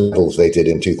to the levels they did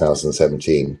in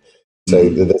 2017. So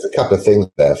there's a couple of things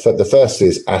there. The first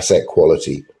is asset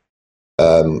quality.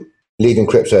 Leaving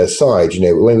crypto aside,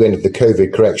 when we went into the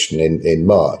COVID correction in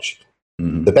March,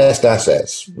 the best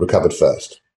assets recovered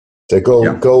first. So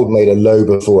gold made a low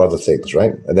before other things,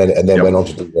 right? And then went on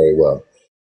to do very well.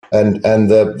 And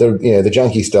the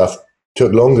junky stuff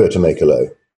took longer to make a low.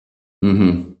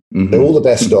 So all the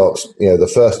best stocks,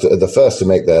 the first to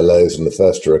make their lows and the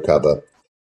first to recover.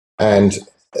 And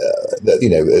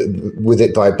with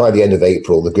it by the end of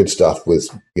April, the good stuff was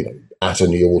at a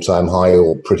new all-time high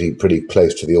or pretty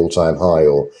close to the all-time high,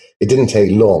 or it didn't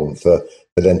take long for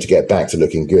them to get back to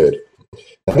looking good.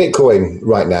 Now, Bitcoin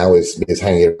right now is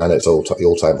hanging around its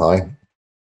all-time high,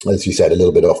 as you said, a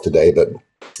little bit off today, but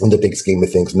in the big scheme of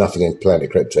things, nothing in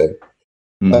planet crypto.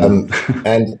 And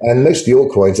most of the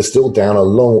altcoins are still down a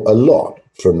lot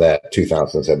from their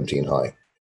 2017 high.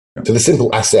 So the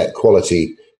simple asset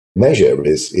quality measure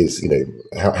is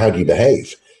how do you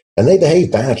behave? And they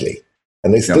behave badly,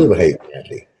 and they still behave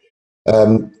badly.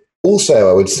 Also,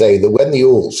 I would say that when the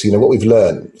alts, what we've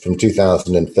learned from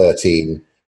 2013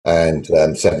 and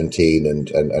 17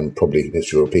 and probably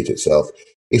history will repeat itself,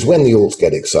 is when the alts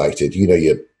get excited,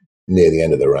 you're near the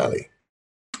end of the rally.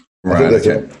 Right.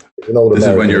 Okay.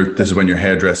 This is when your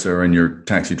hairdresser and your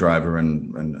taxi driver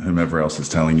and whomever else is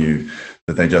telling you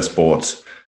that they just bought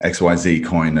XYZ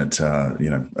coin at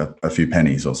a few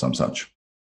pennies or some such.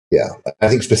 Yeah, I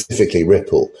think specifically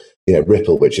Ripple,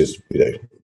 which is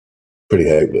pretty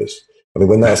hopeless. I mean,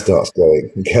 when that starts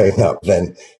going up,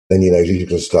 then you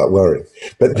can start worrying.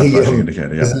 But there's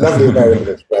a lovely American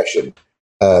expression.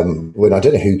 When I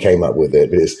don't know who came up with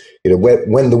it, but it's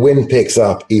when the wind picks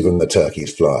up, even the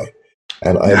turkeys fly.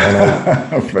 And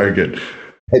I very good.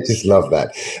 I just love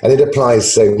that. And it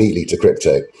applies so neatly to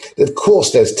crypto. Of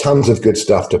course, there's tons of good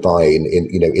stuff to buy in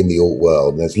the alt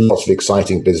world. And there's lots of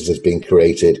exciting businesses being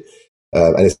created.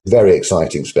 And it's a very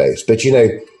exciting space. But,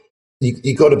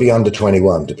 you've got to be under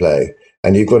 21 to play.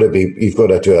 And you've got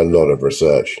to do a lot of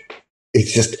research.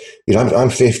 It's just,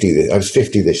 I'm 50. I was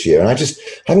 50 this year. And I just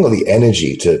haven't got the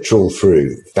energy to trawl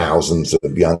through thousands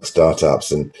of young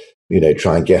startups and,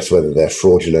 try and guess whether they're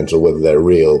fraudulent or whether they're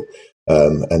real.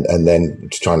 and then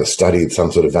trying to study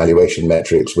some sort of valuation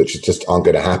metrics, which just aren't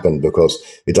going to happen because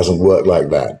it doesn't work like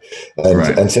that.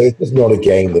 And so it's just not a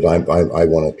game that I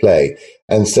want to play.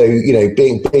 And so,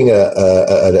 being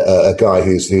a guy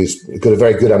who's got a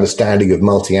very good understanding of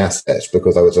multi-assets,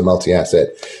 because I was a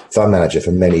multi-asset fund manager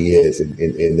for many years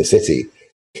in the city,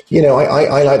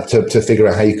 I like to figure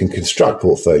out how you can construct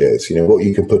portfolios, what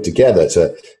you can put together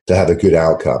to have a good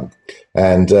outcome.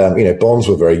 And, bonds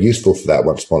were very useful for that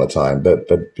once upon a time, but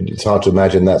it's hard to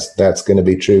imagine that's going to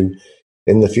be true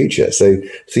in the future. So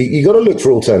you got to look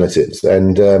for alternatives.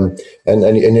 And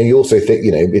you also think,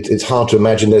 it's hard to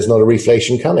imagine there's not a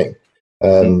reflation coming.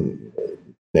 No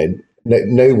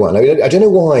one, I don't know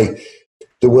why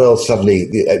the world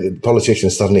suddenly,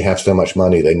 politicians suddenly have so much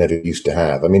money they never used to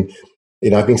have. I mean,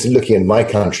 I've been looking at my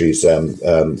country's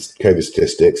COVID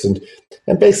statistics, and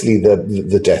basically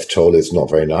the death toll is not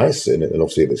very nice, and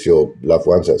obviously if it's your loved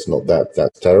ones, that's not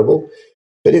that's terrible,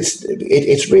 but it's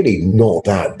really not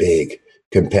that big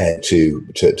compared to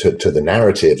the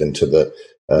narrative and to the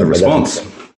response.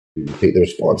 The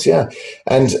response, yeah,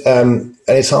 and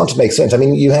it's hard to make sense. I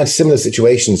mean, you had similar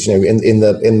situations, in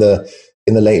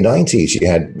the late 90s. You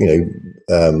had,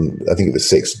 I think it was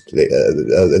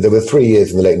there were 3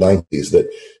 years in the late 90s that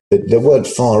weren't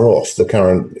far off the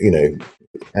current,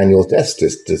 annual death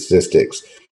statistics.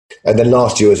 And then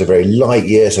last year was a very light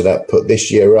year, so that put this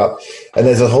year up. And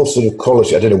there's a whole sort of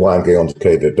quality. I don't know why I'm going on to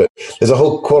COVID, but there's a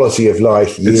whole quality of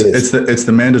life. It's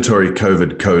the mandatory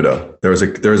COVID coda. There is a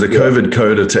COVID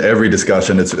coda to every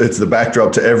discussion. It's the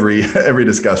backdrop to every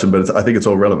discussion, but I think it's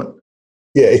all relevant.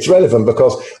 Yeah, it's relevant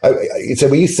because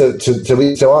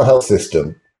so our health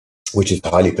system, which is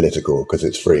highly political because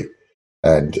it's free,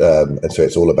 and so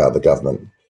it's all about the government,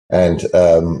 and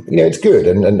it's good,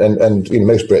 and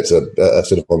most Brits are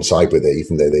sort of on side with it,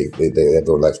 even though they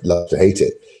everyone loves to hate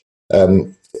it.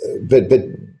 But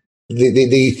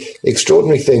the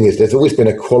extraordinary thing is there's always been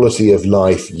a quality of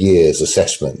life years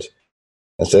assessment,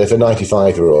 and so if a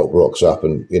 95-year-old rocks up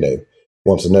and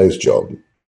wants a nose job.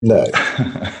 No,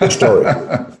 story.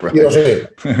 Right. You know what I mean?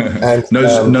 And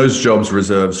nose jobs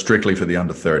reserved strictly for the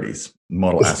under 30s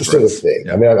model aspirants. Sort of thing.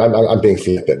 Yeah. I mean, I'm being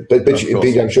flippant, but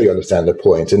I'm sure you understand the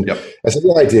point. And so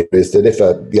the idea is that if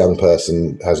a young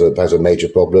person has a major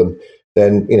problem,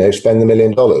 then spend $1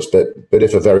 million. But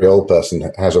if a very old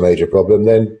person has a major problem,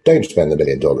 then don't spend $1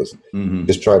 million. Mm-hmm.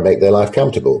 Just try and make their life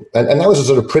comfortable. And that was a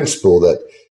sort of principle that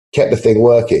kept the thing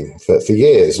working for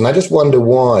years. And I just wonder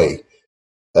why.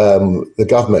 The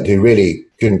government, who really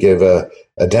couldn't give a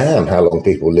damn how long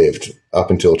people lived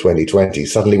up until 2020,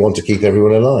 suddenly want to keep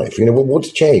everyone alive.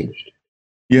 What's changed?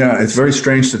 Yeah, it's very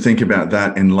strange to think about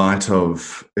that in light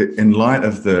of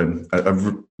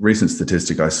the recent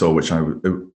statistic I saw, which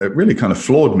it really kind of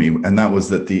floored me, and that was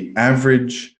that the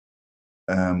average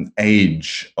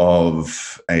age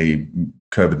of a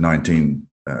COVID-19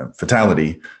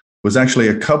 fatality was actually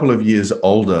a couple of years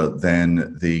older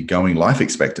than the going life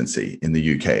expectancy in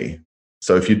the UK.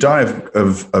 So if you die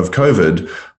of COVID,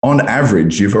 on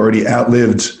average, you've already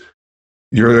outlived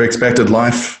your expected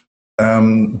life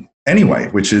anyway,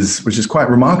 which is quite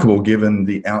remarkable given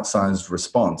the outsized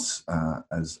response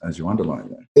as you underline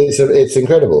there. It's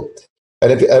incredible.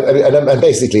 And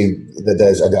basically,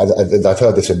 I've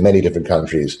heard this in many different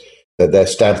countries, that they're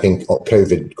stamping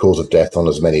COVID cause of death on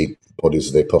as many bodies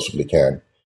as they possibly can.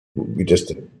 We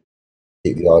just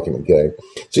keep the argument going.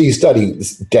 So you study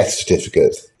death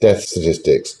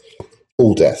statistics,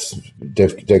 all deaths,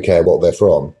 don't care what they're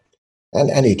from.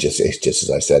 And it's just, as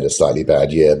I said, a slightly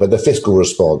bad year. But the fiscal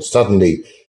response, suddenly,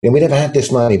 we never had this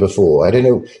money before. I don't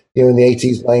know, in the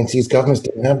 80s, 90s, governments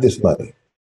didn't have this money.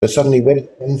 But suddenly, where did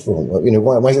it come from?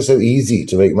 Why is it so easy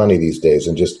to make money these days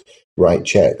and just write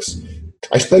checks?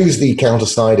 I suppose the counter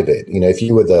side of it, if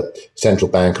you were the central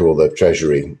banker or the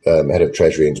treasury, head of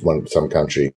treasury in some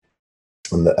country,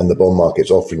 and the bond market's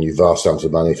offering you vast sums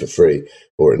of money for free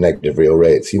or at negative real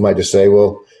rates, you might just say,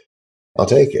 well, I'll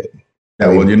take it. Yeah,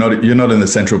 well, you're not in the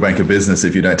central banker business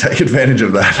if you don't take advantage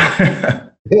of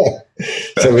that. Yeah.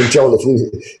 So, Joel,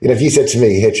 if you said to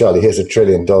me, "Here, Charlie, here's $1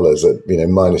 trillion at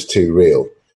 -2 real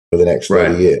for the next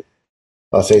 30 years,"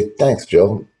 I'll say, "Thanks,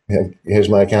 Joel. Here's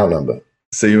my account number.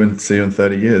 See you in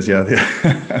 30 years." Yeah.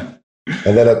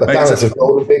 And then a balance of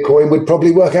gold and Bitcoin would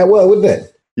probably work out well, wouldn't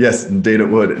it? Yes, indeed it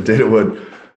would.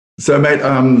 So, mate,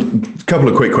 a couple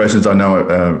of quick questions. I know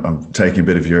I'm taking a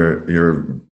bit of your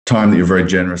time that you're very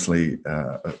generously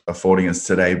affording us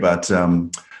today, but I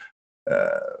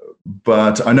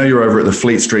know you're over at the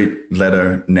Fleet Street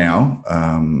letter now,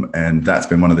 and that's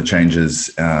been one of the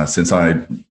changes since I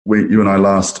you and I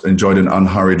last enjoyed an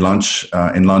unhurried lunch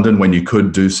in London when you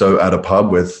could do so at a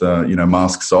pub with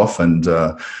masks off and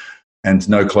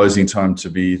no closing time to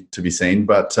be seen.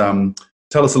 But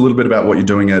tell us a little bit about what you're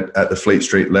doing at the Fleet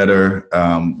Street Letter,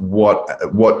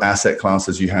 what asset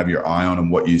classes you have your eye on,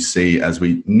 and what you see as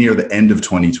we near the end of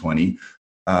 2020.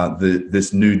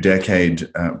 This new decade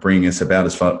bringing us about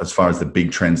as far as the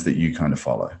big trends that you kind of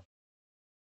follow.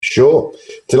 Sure.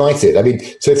 Delighted. I mean,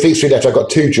 so Fleet Street Letter, I've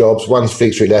got two jobs. One's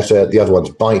Fleet Street Letter, the other one's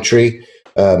Bytree.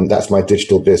 That's my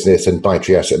digital business, and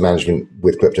Bytree Asset Management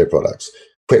with crypto products.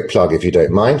 Quick plug, if you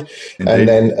don't mind. Indeed. And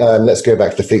then let's go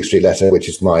back to the Fleet Street Letter, which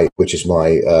is my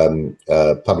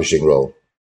publishing role.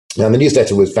 Now, the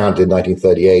newsletter was founded in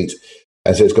 1938,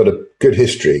 and so it's got a good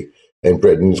history in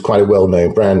Britain. It's quite a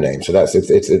well-known brand name, so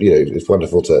it's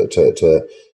wonderful to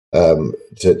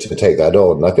take that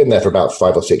on. I've been there for about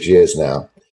 5 or 6 years now.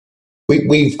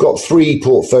 We've got 3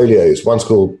 portfolios. One's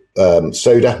called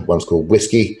soda, one's called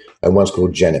whiskey, and one's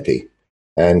called Genepi.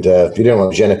 And if you don't know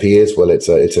what Genepi is, well, it's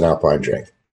an Alpine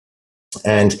drink.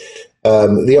 And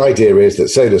the idea is that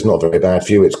soda is not very bad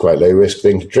for you. It's quite a low-risk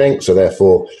thing to drink, so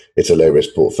therefore it's a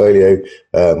low-risk portfolio.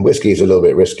 Whiskey is a little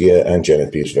bit riskier, and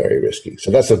Genepi is very risky. So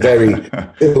that's a very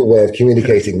simple way of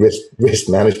communicating risk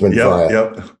management via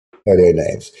portfolio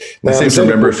names. Now, I seem to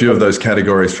remember a few of those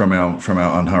categories from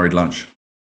our unhurried lunch.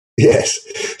 Yes.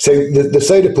 So the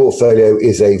soda portfolio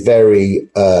is a very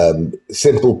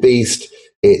simple beast.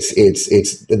 It's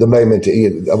at the moment,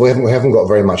 we haven't got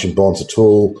very much in bonds at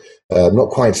all. Not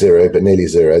quite zero, but nearly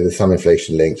zero. There's some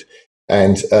inflation linked,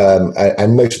 and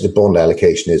most of the bond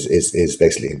allocation is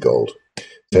basically in gold.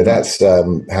 So that's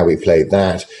how we played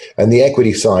that. And the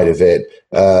equity side of it,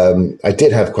 I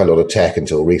did have quite a lot of tech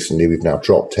until recently. We've now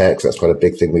dropped tech, so that's quite a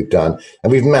big thing we've done,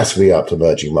 and we've massively upped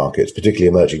emerging markets, particularly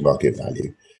emerging market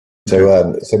value.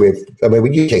 So we're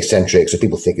UK centric, so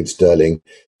people think it's sterling.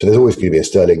 So there's always going to be a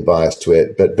sterling bias to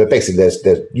it. But basically, there's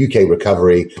UK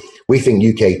recovery. We think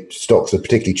UK stocks are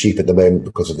particularly cheap at the moment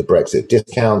because of the Brexit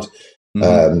discount,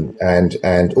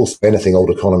 and also anything old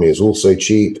economy is also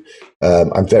cheap.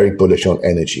 I'm very bullish on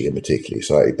energy in particular.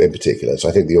 So I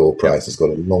think the oil price has got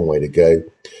a long way to go.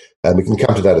 And we can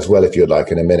come to that as well if you'd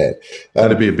like in a minute.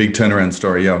 That'd be a big turnaround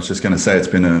story. Yeah, I was just going to say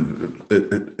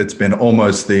it's been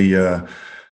almost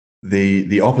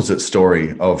the opposite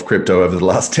story of crypto over the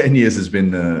last 10 years has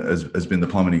been the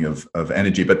plummeting of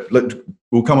energy. But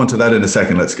we'll come on to that in a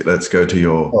second. Let's go to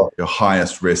your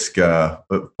highest risk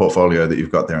portfolio that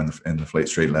you've got there in the Fleet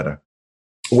Street Letter.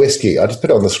 Whiskey. I just put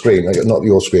it on the screen, not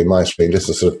your screen, my screen, just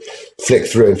to sort of flick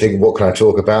through and think, what can I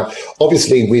talk about?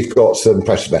 Obviously, we've got some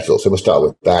precious metals, so we'll start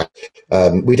with that.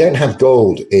 We don't have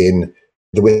gold in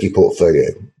the whiskey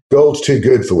portfolio. Gold's too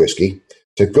good for whiskey,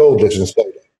 so gold lives in soda.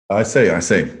 I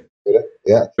see.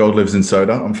 Yeah. Gold lives in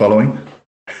soda. I'm following.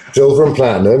 Silver and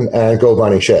platinum and gold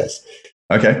mining shares.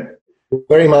 Okay.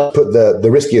 Very much put the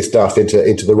riskiest stuff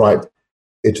into the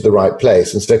right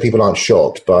place, and so people aren't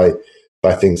shocked by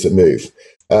things that move.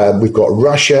 We've got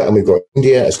Russia and we've got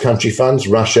India as country funds.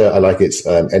 Russia, I like its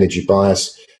energy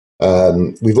bias.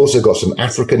 We've also got some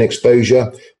African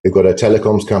exposure. We've got a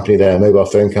telecoms company there, a mobile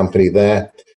phone company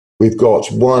there. We've got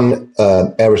one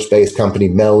aerospace company,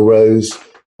 Melrose.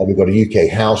 We've got a UK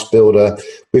house builder.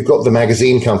 We've got the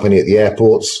magazine company at the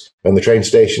airports and the train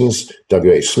stations,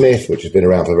 WH Smith, which has been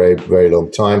around for a very, very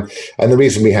long time. And the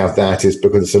reason we have that is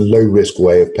because it's a low-risk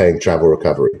way of paying travel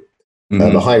recovery.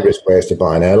 A high-risk way is to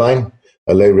buy an airline.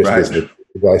 A low-risk is to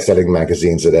buy selling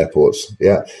magazines at airports.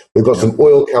 Yeah, we've got some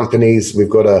oil companies. We've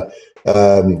got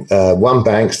one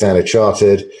bank, Standard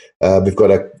Chartered. We've got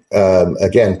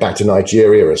again, back to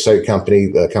Nigeria, a soap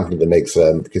company, a company that makes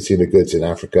consumer goods in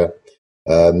Africa.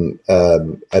 And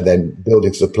then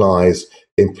building supplies,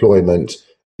 employment,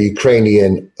 the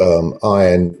Ukrainian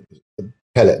iron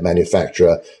pellet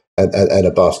manufacturer, and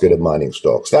a basket of mining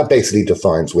stocks. That basically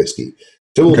defines whiskey.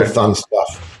 So all the fun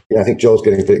stuff. I think Joel's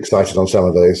getting a bit excited on some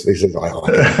of those. He says, I'm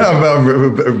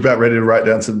about ready to write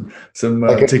down some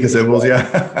ticker symbols.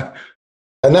 Yeah.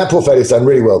 And that portfolio's done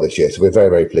really well this year, so we're very,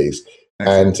 very pleased.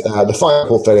 Excellent. And the final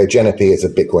portfolio, Genepi, is a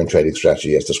Bitcoin trading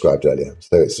strategy as described earlier.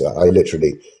 So it's I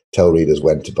literally tell readers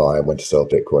when to buy and when to sell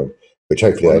Bitcoin, which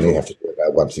hopefully I only have to do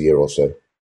about once a year or so.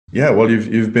 Yeah, well,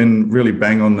 you've been really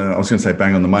bang on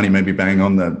the money, maybe bang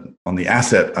on the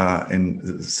asset,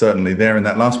 and certainly there in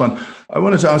that last one. I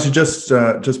wanted to ask you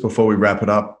just before we wrap it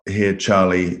up here,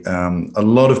 Charlie. A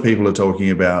lot of people are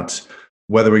talking about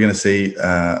whether we're going to see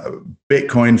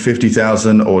Bitcoin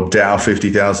 50,000 or Dow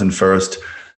 50,000 first.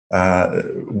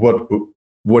 What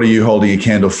are you holding a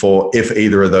candle for, if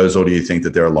either of those, or do you think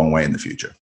that they're a long way in the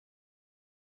future?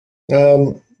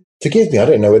 Forgive me, I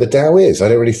don't know where the Dow is. I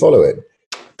don't really follow it.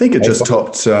 think it just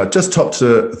topped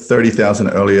 30,000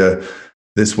 earlier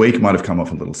this week. Might have come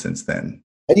off a little since then.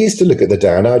 I used to look at the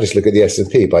Dow. Now I just look at the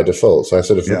S&P by default. So I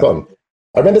sort of forgotten.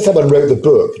 I remember someone wrote the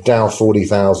book Dow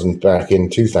 40,000 back in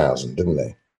 2000, didn't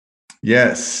they?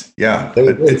 Yes. Yeah.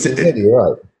 You're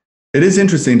right. It is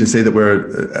interesting to see that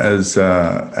we're, as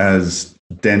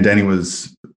Dan Denny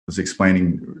was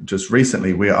explaining just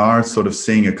recently, we are sort of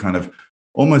seeing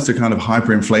almost a kind of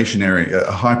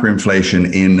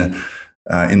hyperinflation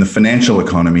in the financial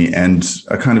economy, and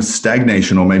a kind of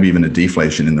stagnation or maybe even a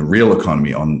deflation in the real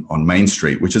economy on Main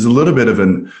Street, which is a little bit of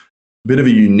a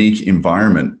unique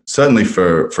environment, certainly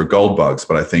for gold bugs.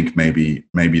 But I think maybe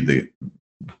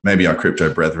our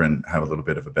crypto brethren have a little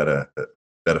bit of a better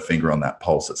finger on that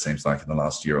pulse, it seems like, in the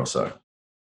last year or so.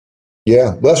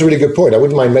 Yeah, well, that's a really good point. I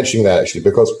wouldn't mind mentioning that, actually,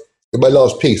 because in my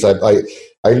last piece, I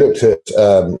looked at,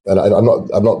 and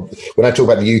I'm not. When I talk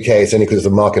about the UK, it's only because it's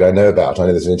a market I know about. I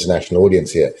know there's an international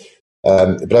audience here,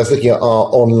 but I was looking at our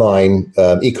online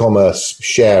e-commerce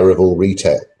share of all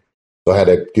retail. So I had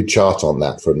a good chart on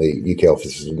that from the UK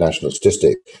Office of National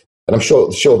Statistics, and I'm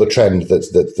sure the trend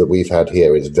that we've had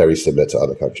here is very similar to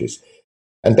other countries.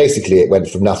 And basically, it went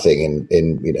from nothing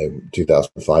in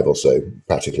 2005 or so,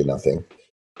 practically nothing,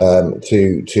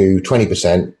 to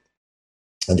 20%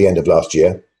 at the end of last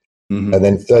year, and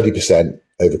then 30%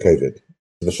 over COVID,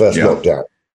 the first lockdown.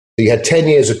 So you had 10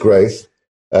 years of growth.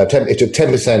 It's a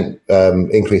 10%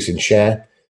 increase in share.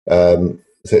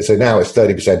 So now it's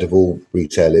 30% of all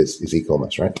retail is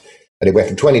e-commerce, right? And it went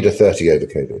from 20 to 30 over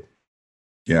COVID.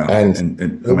 Yeah, and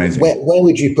amazing. Where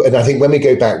would you put? And I think when we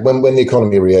go back, when the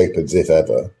economy reopens, if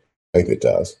ever, hope it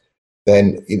does,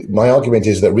 then my argument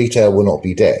is that retail will not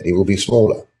be dead; it will be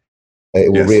smaller.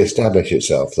 It will reestablish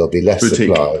itself. There'll be less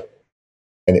supply,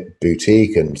 and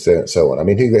boutique and so on. I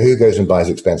mean, who goes and buys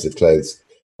expensive clothes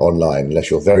online unless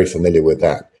you're very familiar with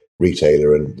that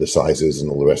retailer and the sizes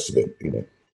and all the rest of it?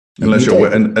 Unless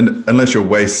your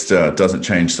waist doesn't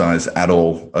change size at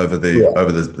all over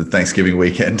the Thanksgiving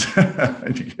weekend.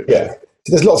 Yeah, so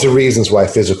there's lots of reasons why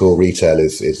physical retail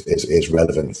is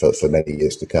relevant for many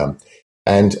years to come,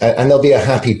 and there'll be a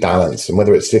happy balance. And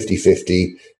whether it's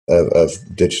 50-50 of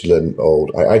digital and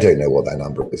old, I don't know what that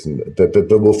number is,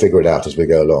 but we'll figure it out as we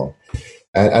go along.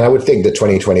 And I would think that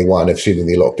 2021, assuming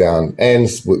the lockdown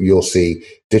ends, you'll see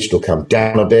digital come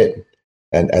down a bit.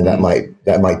 And that might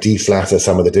deflatter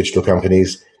some of the digital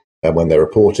companies when they're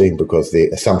reporting, because the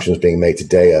assumptions being made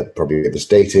today are probably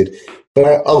overstated.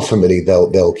 But ultimately,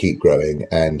 they'll keep growing,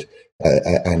 and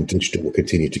digital will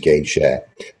continue to gain share.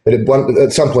 But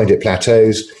at some point, it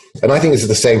plateaus, and I think this is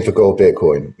the same for gold,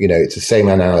 Bitcoin. It's the same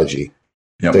analogy.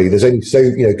 Yep. So there's only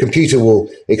computer will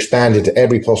expand into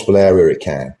every possible area it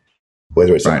can,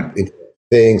 whether it's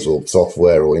things or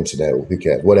software or internet or who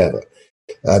cares, whatever.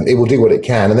 It will do what it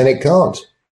can, and then it can't.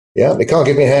 Yeah, it can't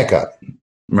give me a haircut.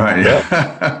 Right.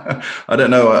 Yeah. I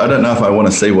don't know if I want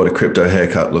to see what a crypto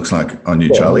haircut looks like on you,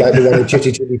 Charlie. Like the one in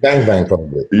Chitty Chitty Bang Bang,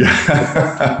 probably.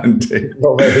 Yeah, indeed.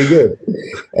 Not very good.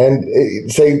 And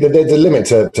so there's a limit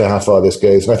to how far this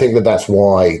goes, and I think that's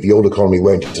why the old economy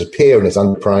won't disappear and it's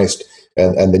underpriced,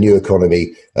 and the new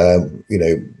economy,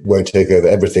 won't take over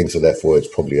everything. So therefore, it's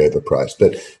probably overpriced.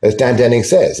 But as Dan Denning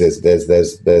says,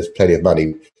 there's plenty of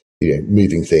money,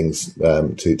 moving things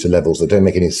to levels that don't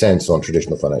make any sense on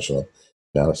traditional financial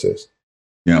analysis.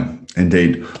 Yeah,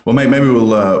 indeed. Well, maybe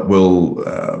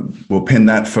we'll pin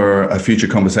that for a future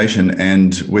conversation,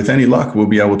 and with any luck, we'll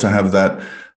be able to have that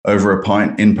over a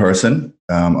pint in person.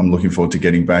 I'm looking forward to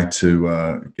getting back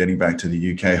to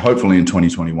the UK, hopefully in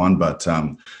 2021. But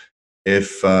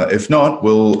if not,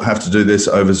 we'll have to do this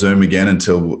over Zoom again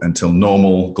until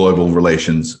normal global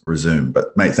relations resume.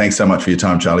 But mate, thanks so much for your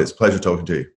time, Charlie. It's a pleasure talking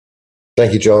to you.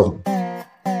 Thank you, Joel.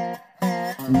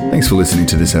 Thanks for listening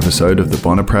to this episode of the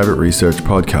Bonner Private Research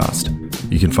Podcast.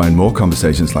 You can find more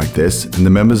conversations like this in the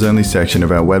members-only section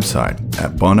of our website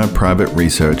at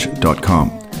bonnerprivateresearch.com.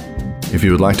 If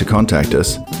you would like to contact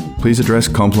us, please address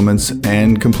compliments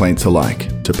and complaints alike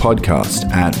to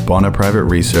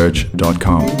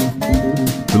podcast@bonnerprivateresearch.com.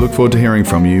 We look forward to hearing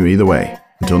from you either way.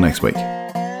 Until next week.